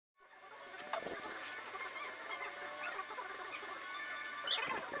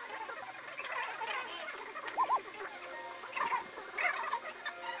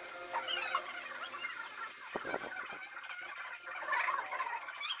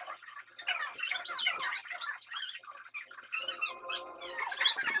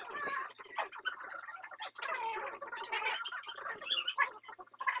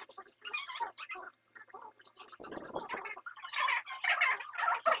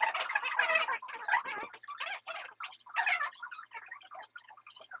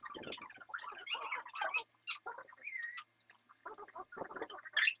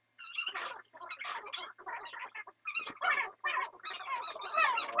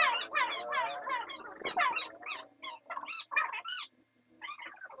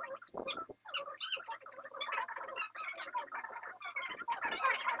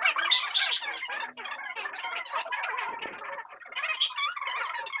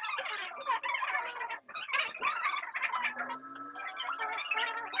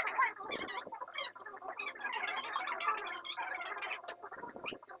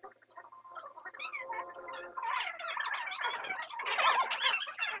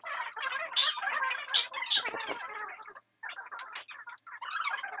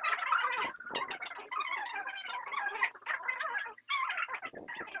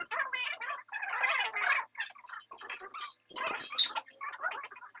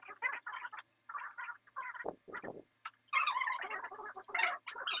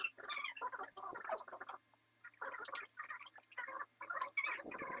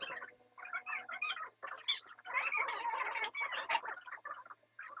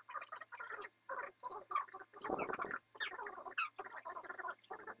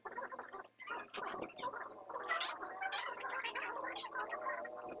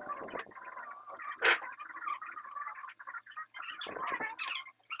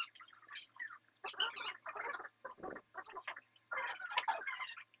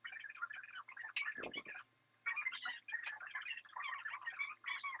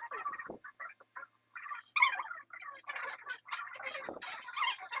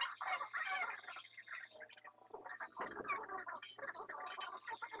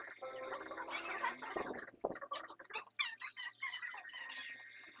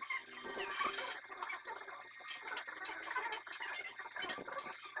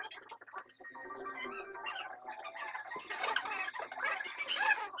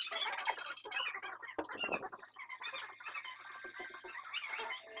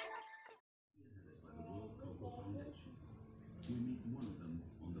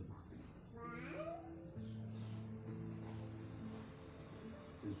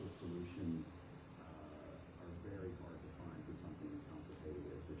Solutions are very hard to find for something as complicated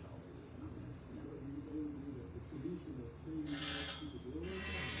as the child economic. The solution of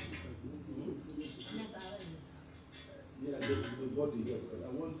yeah, the body, yes, but I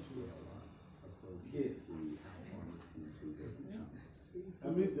want to get I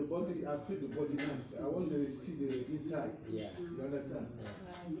mean the body, I feel the body nice, but I want to see the inside. Yeah. You understand?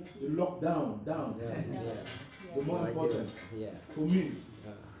 The lockdown, down. Yeah. The more important. Yeah. For me.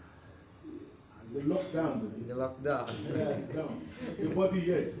 The lockdown. The lockdown. Yeah, down. The body,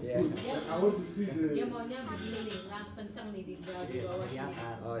 yes. Yeah. I want to see the. Dia maunya begini nih, yang kenceng nih di bawah sini.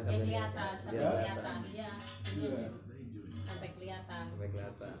 Oh, yang kelihatan, sampai kelihatan, ya. Sampai kelihatan. Sampai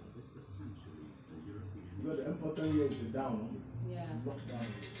kelihatan. You know the important here is the down. Yeah. Lockdown.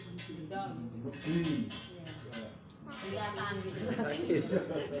 The down. Not clean. Yeah. Kelihatan gitu. Sakit.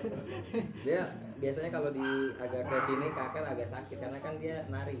 Dia biasanya kalau di agak ke sini ke akar agak sakit karena kan dia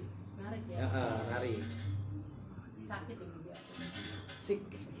nari. Narik ya. Nari. Sakit ini dia. Sick.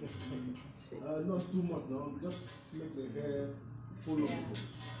 Not too much, no. Just make the hair full of.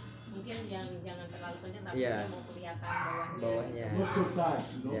 Mungkin yang jangan terlalu panjang tapi dia mau kelihatan bawahnya. Not so tight,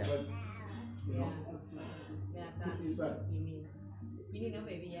 no. Yeah. But you know, kelihatan. Inside. Ini no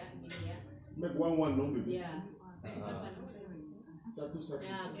baby ya, gini ya. Make one, no baby. Ya. Satu.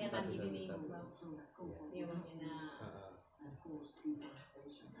 Ya, kelihatan gini nih. Dia maunya.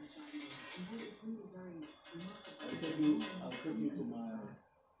 I'll take you to my.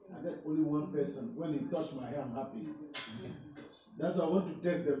 I get only one person. When he touch my hair, I'm happy. That's why I want to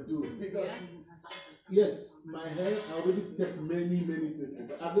test them too. Because yes, my hair I already test many people.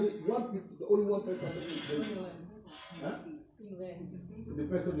 But I really the only one person I can test. Huh? The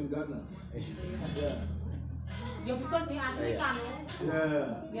person in Ghana. Yeah. Yeah, because in Africa,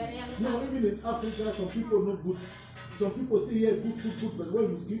 yeah. No, even in Africa, some people not good. Some people say yeah, good, but when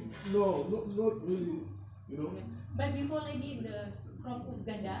you give, not really, you know. But before lady from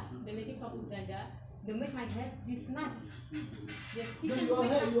Uganda, the lady from Uganda, they make my hair this nice. No, your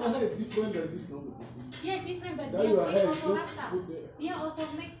hair is different than this number. Yeah, different, but your hair also just put the. They also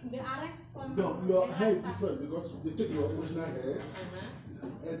make the RX from. No, your hair is different because they take your original hair.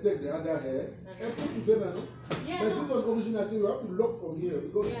 And take the other hair and put together. No? Yeah, but this one original, so you have to lock from here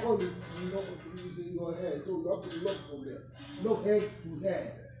because all this your hair, so you have to lock from there. Lock head to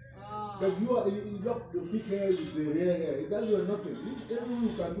hair. Oh. But you lock the big hair with the real hair. It doesn't nothing. Everyone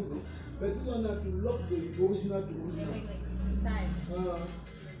you can do, no? But this one have to lock the original to original.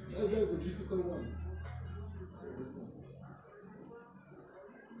 That's the difficult one. Understand?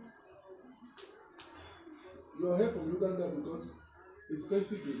 Your hair from Uganda because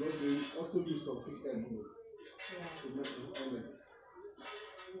expensive because they also use some fake hair to make the remedies.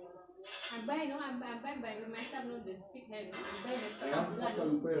 I buy, no, I buy by myself, no, the big hair, no, I buy myself.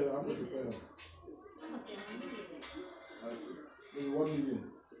 After you pay, how much you pay? How much? Maybe 1 million.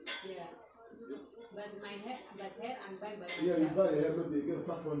 Yeah. But my hair, I buy by myself. Yeah, you buy a hair, maybe you get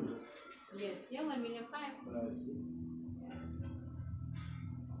 500. Yes, yeah, 1 million 5. I see.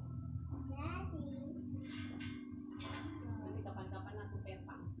 Nanti kapan-kapan aku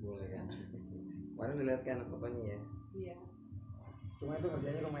pepang. Boleh kan? Kemarin dilihat kan fotonya ya. Iya. Cuma itu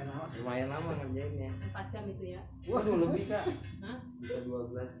kerjanya Lumayan lama ngerjainnya. 4 jam itu ya. Wah, lebih Kak. Hah? Bisa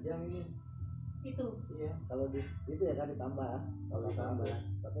 12 jam ini. Itu. Iya. kalau itu ya kan ditambah. Kalau ditambah.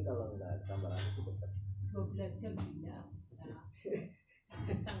 Tapi kalau enggak ditambah itu tetap 12 jam tidak bisa.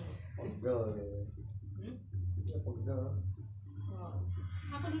 Kencang. Pegel ya. Iya, pegel. Wow.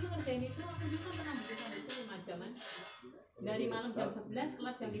 Aku dulu ngerjain itu, aku dulu kan pernah bikin rambut itu 5 jam kan. Dari malam jam 11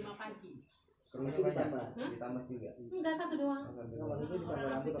 kelas jam 5 pagi. Krunya Tapi banyak. ditambah. Ditambah juga. Enggak, 1 doang. Enggak, maksudnya ditambah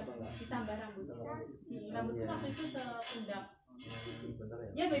rambut apa enggak? Ditambah rambut. Rambut itu waktu itu sepundak. Bentar ya.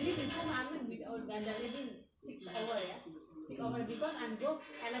 Yeah, maybe before I'm with Ganda living 6 hours ya. 6 hours because I'm go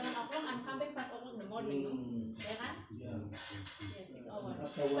 11 o'clock and come back 5 o'clock in the morning, no? Ya kan? Yeah. Yeah, 6 hours.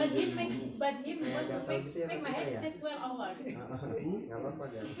 After 1 But day, him want to make my head say 12 hours. Enggak apa-apa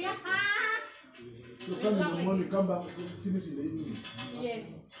ya. Yeah. So come in the morning, come back, finish in the evening.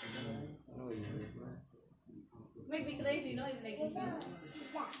 Yes. Oh iya. Make me crazy, no? It's like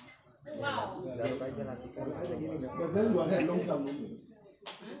wow. Garuk aja nanti kan. Aja gini enggak? But then your hair long time, no?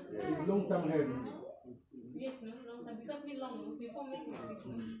 It's long time hair. No? Yes, no, long time because me long before me like this,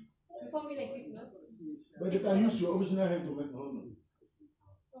 no? Before me like this, no? But you can use your original hair to make no.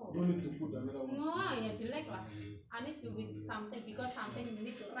 Don't need to put another one. No, yeah, jelek lah. I need to with something because something you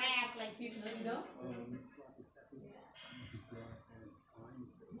need to wrap like this, no, you know?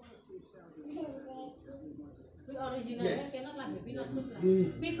 With original hair cannot lah, baby, not good lah.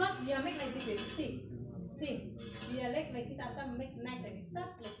 Because they are make like this, baby. See, they are like this, after make nice like this,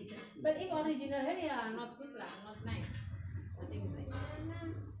 stuff like this. But if original hair, yeah, not good lah, not nice. I think it's like that.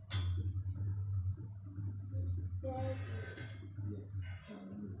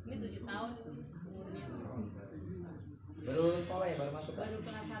 Ini 7 tahun umurnya. Baru sekolah ya, baru masuk. Baru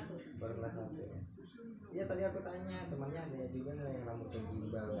kelas 1. Baru kelas 1 ya. Iya tadi aku tanya temannya ada juga nggak yang rambutnya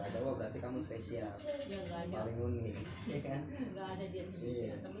gimbal, nggak ada. Wah berarti kamu spesial. Ya nggak ada. Paling unik, ya kan? Nggak ada dia sendiri.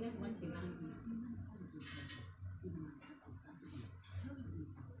 Iya. Temennya semua Cina.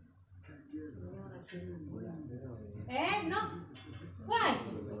 No. Why?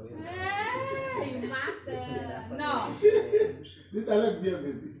 Matter. No. This I like beer,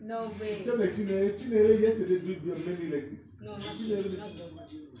 baby. No way. It's like Chinere yesterday did beer many like this. No, not good. Not good.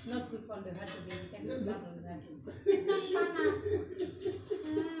 Not good for the heart to be. Can you stop on that? It's not panas.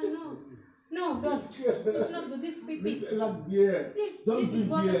 No. No, don't. It's not good. This pipis. This I like beer. Don't This is drink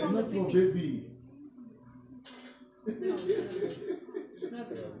water beer, from not the for pipis. baby. No, not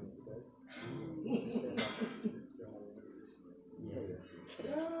good.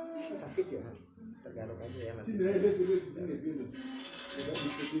 Sakit ya? Tergaruk aja ya nanti. Chinere yesterday did beer. That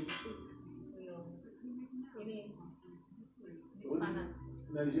is the big. No. Ini panas.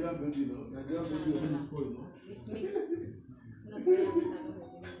 Nigerian baby, no? Nigerian baby when it's cold, no? This mix. Not yang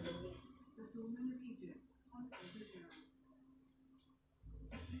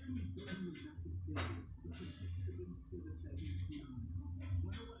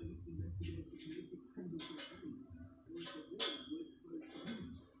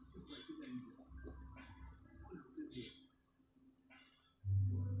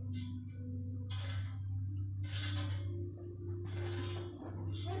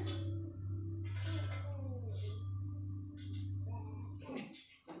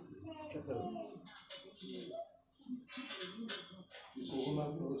Corona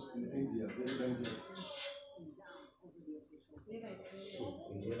virus in India, very dangerous. Ini lepas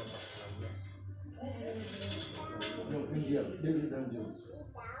 16. No, India, very dangerous.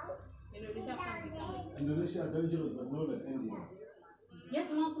 Indonesia kan kita. Indonesia dangerous, but not like India. Ya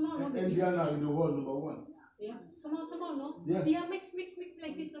semua no And baby. India now in the world #1. Ya semua no. Yes. Dia mix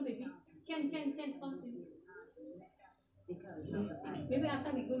like this no baby. Change all this. Maybe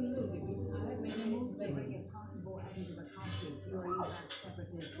after we go dulu baby. I have many possible end to the conflict. UAE-backed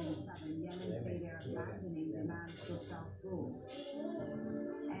separatists in southern Yemen say they're abandoning demands for self-rule.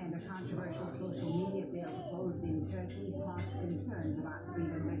 And a controversial social media bill proposed in Turkey sparks concerns about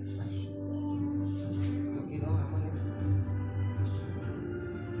freedom of expression. Oke dong aman ya.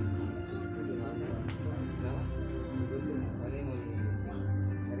 Kenapa? Ini mau di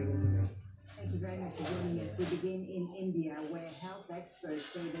hari ini. Thank you very much for joining us. We begin in India, where health experts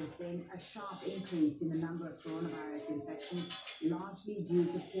say there's been a sharp increase in the number of coronavirus infections, largely due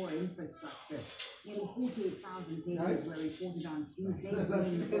to poor infrastructure. Nearly 48,000 cases were reported on Tuesday,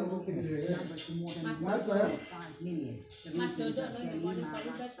 bringing the total number to more than 1.5 million. The regions of Delhi,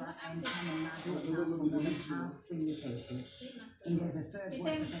 Maharashtra, and Tamil Nadu account for more than half the new cases. India is the third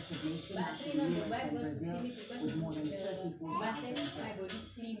worst affected nation after the US and Brazil, with more than 34,000 deaths.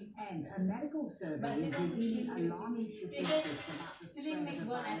 And a medical survey is revealing alarming statistics about the spread of the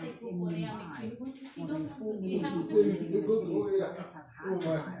virus in Mumbai. More than 4 million people living in the city have had the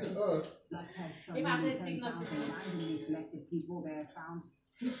virus. Blood tests on nearly 10,000 randomly selected people there found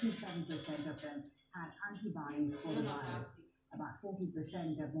 57% of them had antibodies for the virus. About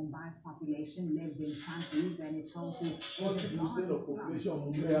 40% of Mumbai's population lives in shanties, and it's home to 40% of population of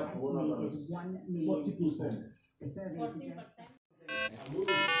Mumbai have coronavirus. 1 million 40%. people. The survey suggests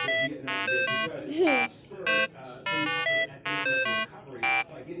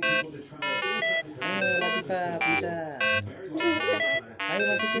Latifah bisa. Ayo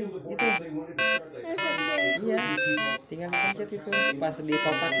masukin itu. Iya, tinggal pencet itu pas di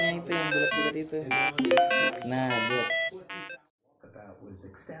kotaknya itu yang bulat-bulat itu. Nah, good.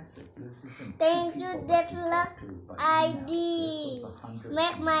 Thank you, Dreadlocks.id.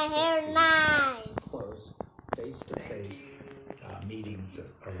 Make my hair nice. Face-to-face meetings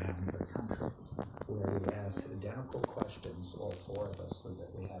around the country where we asked identical questions, all four of us, so that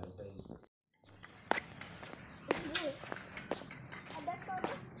we had a base.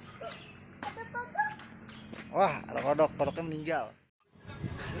 Wah, ada kodok, kodoknya meninggal.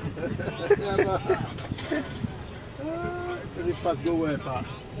 Very fast go away, Pak.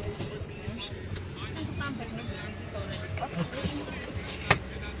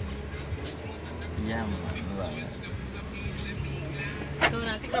 Iya, Tuh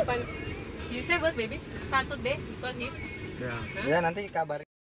nanti kapan? You say what baby? Saturday, you call him. Ya nanti kabarin.